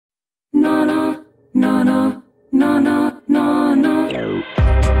na na na na na.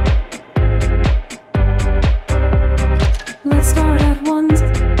 Let's start at once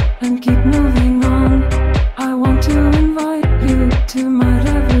and keep moving on. I want to invite you to my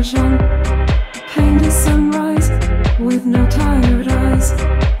diversion. Paint a sunrise with no tired eyes.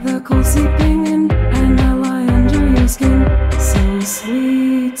 The cold seeping in and I lie under your skin.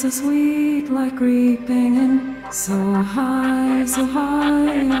 So sweet like creeping in. So high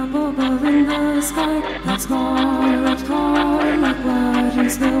up above in the sky. That scarlet blood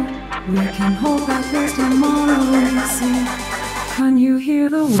is still. We can hold back this tomorrow, you see. Can you hear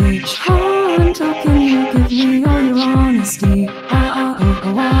the witch hunt? Or can you give me all your honesty? Oh,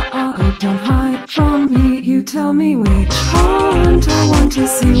 don't hide from me. You tell me which hunt. I want to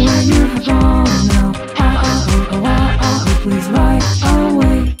see where you have gone now. Oh, please right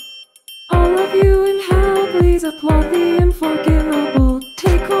away. All of you in hell, please applaud the unforgivable.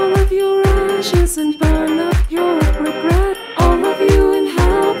 Take all of your ashes and burn up your regret. All of you in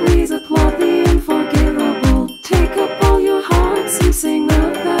hell, please applaud the unforgivable. Take up all your hearts and sing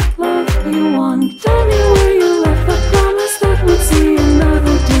of that love you want. Tell me where you left the promise that would see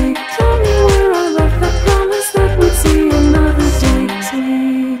another day. Tell me where I left the promise that would see another day.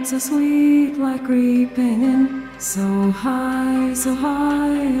 Sweet, so sweet like creeping in. So high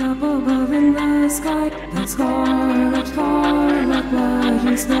up above in the sky. That scarlet blood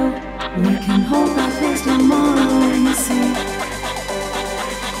is still. We can hold back this tomorrow, you see.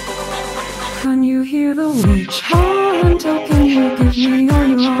 Can you hear the witch hunt? Or can you give me all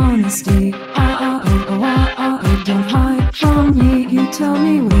your honesty? Oh, don't hide from me. You tell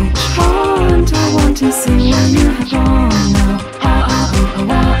me which hunt. I want to see where you have gone.